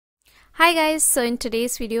Hi guys, so in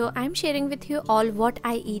today's video I'm sharing with you all what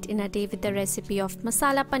I eat in a day with the recipe of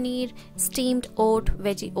masala paneer, steamed oat,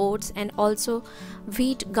 veggie oats and also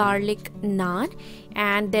wheat garlic naan.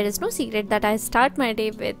 And there is no secret that I start my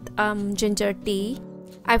day with ginger tea.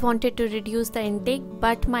 I wanted to reduce the intake,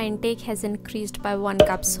 but my intake has increased by 1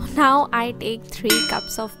 cup, so now I take 3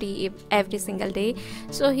 cups of tea every single day.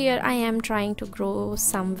 So here I am trying to grow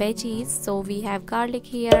some veggies. So we have garlic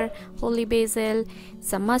here, holy basil,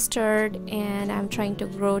 some mustard, and I'm trying to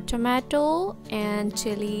grow tomato and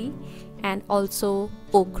chili and also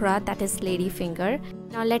okra, that is lady finger.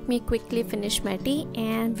 Now let me quickly finish my tea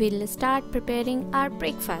and we'll start preparing our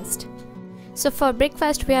breakfast. So for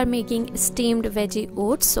breakfast we are making steamed veggie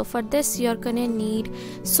oats. So for this you're gonna need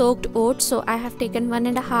soaked oats. So I have taken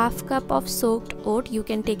 1.5 cup of soaked oat. You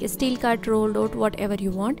can take a steel cut, rolled oat, whatever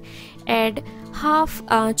you want. Add half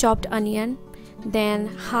chopped onion, then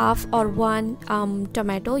half or 1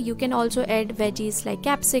 tomato. You can also add veggies like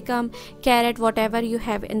capsicum, carrot, whatever you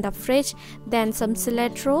have in the fridge. Then some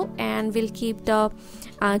cilantro, and we'll keep the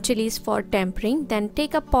chilies for tempering. Then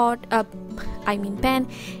take a pan.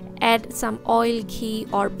 Add some oil, ghee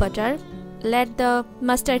or butter. Let the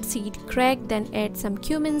mustard seed crack, then add some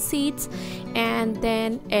cumin seeds and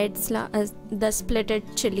then add the splitted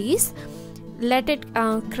chilies. Let it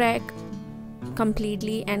crack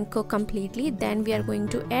completely and cook completely. Then we are going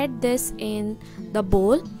to add this in the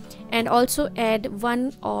bowl and also add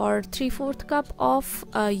 1 or 3/4 cup of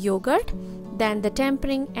yogurt, then the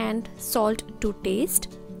tempering and salt to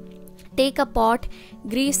taste. Take a pot,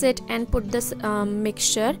 grease it and put this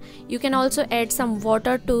mixture. You can also add some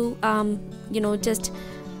water to just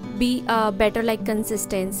be better like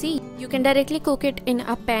consistency. You can directly cook it in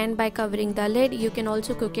a pan by covering the lid. You can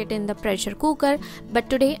also cook it in the pressure cooker, but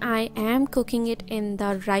today I am cooking it in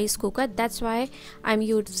the rice cooker. That's why I'm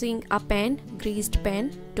using a greased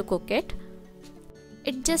pan to cook it.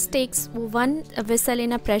 It just takes 1 whistle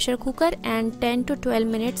in a pressure cooker and 10 to 12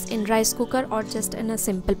 minutes in rice cooker or just in a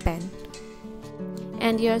simple pan.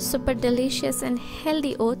 And your super delicious and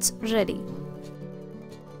healthy oats ready.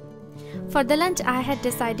 For the lunch I had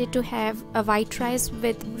decided to have a white rice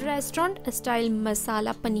with restaurant style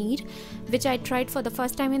masala paneer, which I tried for the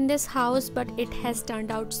first time in this house, but it has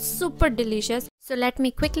turned out super delicious. So let me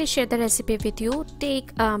quickly share the recipe with you.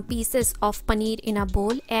 Take pieces of paneer in a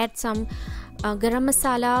bowl, add some garam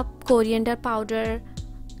masala, coriander powder,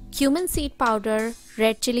 cumin seed powder,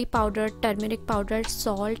 red chili powder, turmeric powder,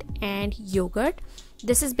 salt and yogurt.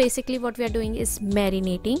 This is basically what we are doing is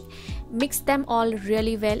marinating. Mix them all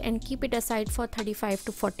really well and keep it aside for 35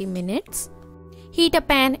 to 40 minutes. Heat a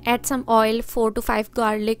pan, add some oil, 4 to 5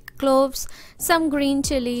 garlic cloves, some green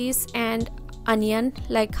chilies and onion,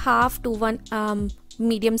 like half to 1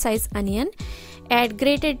 medium sized onion. Add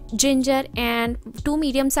grated ginger and 2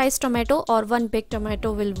 medium sized tomato or 1 big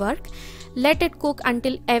tomato will work. Let it cook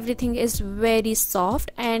until everything is very soft,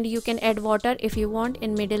 and you can add water if you want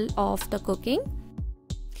in middle of the cooking.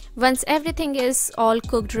 Once everything is all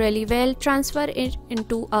cooked really well, transfer it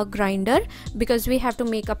into a grinder because we have to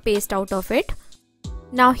make a paste out of it.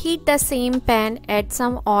 Now heat the same pan, add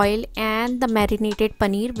some oil and the marinated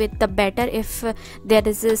paneer with the batter if there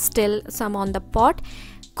is still some on the pot.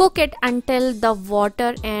 Cook it until the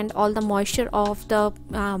water and all the moisture of the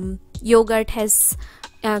yogurt has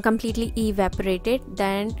completely evaporated.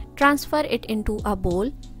 Then transfer it into a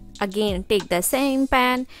bowl. Again, take the same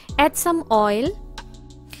pan, add some oil.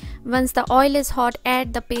 Once the oil is hot,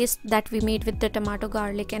 add the paste that we made with the tomato,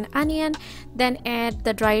 garlic and onion. Then add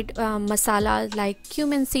the dried masala like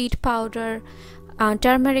cumin seed powder,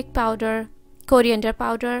 turmeric powder, coriander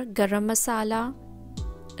powder, garam masala,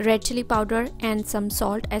 red chili powder and some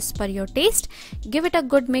salt as per your taste. Give it a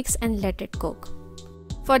good mix and let it cook.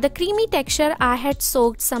 For the creamy texture, I had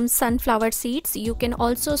soaked some sunflower seeds. You can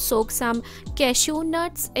also soak some cashew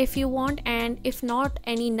nuts if you want, and if not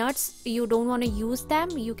any nuts, you don't want to use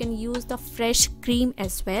them, you can use the fresh cream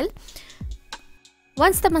as well.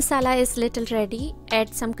 Once the masala is little ready,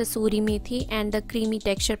 add some kasuri methi and the creamy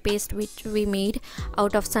texture paste which we made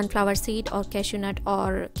out of sunflower seed or cashew nut,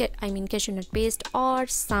 or cashew nut paste or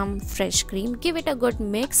some fresh cream. Give it a good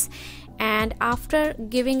mix, and after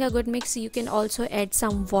giving a good mix you can also add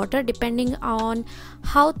some water depending on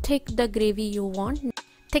how thick the gravy you want.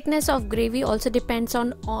 Thickness of gravy also depends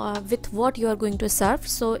on with what you are going to serve,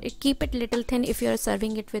 so keep it little thin if you are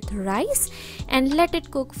serving it with rice, and let it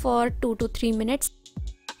cook for 2 to 3 minutes.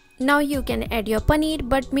 Now you can add your paneer,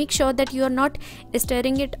 but make sure that you are not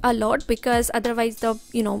stirring it a lot because otherwise the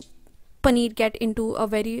paneer get into a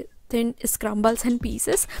very thin scrambles and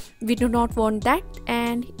pieces. We do not want that,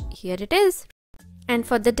 and here it is. And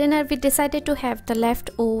for the dinner, we decided to have the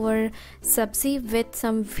leftover sabzi with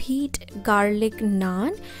some wheat garlic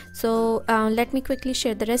naan. So let me quickly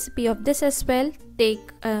share the recipe of this as well.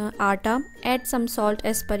 Take atta, add some salt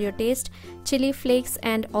as per your taste, chili flakes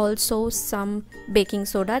and also some baking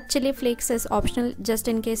soda. Chili flakes is optional, just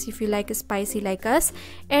in case if you like spicy like us.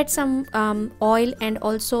 Add some oil and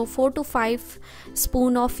also 4 to 5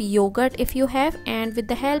 spoon of yogurt if you have, and with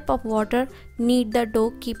the help of water knead the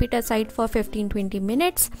dough. Keep it aside for 15-20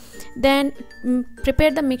 minutes. Then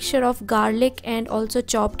prepare the mixture of garlic and also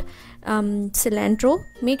chopped cilantro.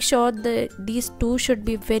 Make sure these two should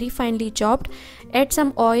be very finely chopped. Add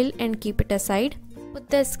some oil and keep it aside. Put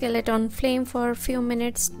the skillet on flame for a few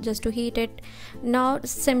minutes just to heat it. Now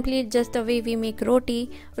simply just the way we make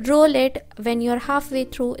roti, roll it. When you're halfway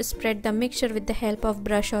through, spread the mixture with the help of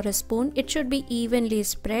brush or a spoon. It should be evenly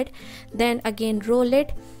spread. Then again roll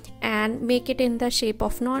it and make it in the shape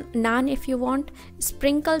of naan if you want.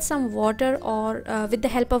 Sprinkle some water or with the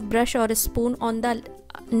help of brush or a spoon on the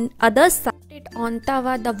other side. It on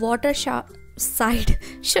tawa, the water side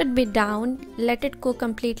should be down. Let it cook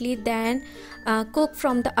completely. Then cook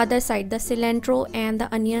from the other side, the cilantro and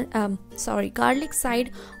the garlic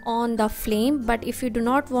side on the flame. But if you do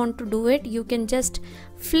not want to do it, you can just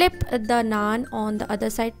flip the naan on the other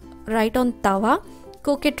side right on tawa.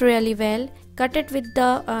 Cook it really well. Cut it with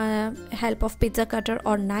the help of pizza cutter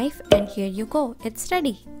or knife, and here you go, it's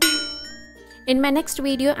ready. In my next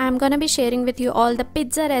video, I'm gonna be sharing with you all the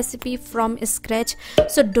pizza recipe from scratch.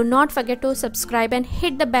 So do not forget to subscribe and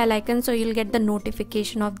hit the bell icon so you'll get the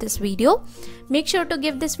notification of this video. Make sure to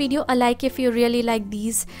give this video a like if you really like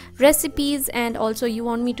these recipes and also you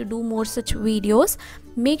want me to do more such videos.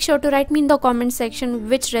 Make sure to write me in the comment section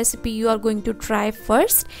which recipe you are going to try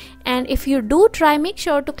first. And if you do try, make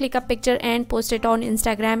sure to click a picture and post it on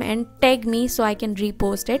Instagram and tag me so I can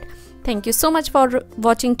repost it. Thank you so much for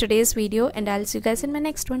watching today's video, and I'll see you guys in my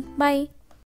next one. Bye.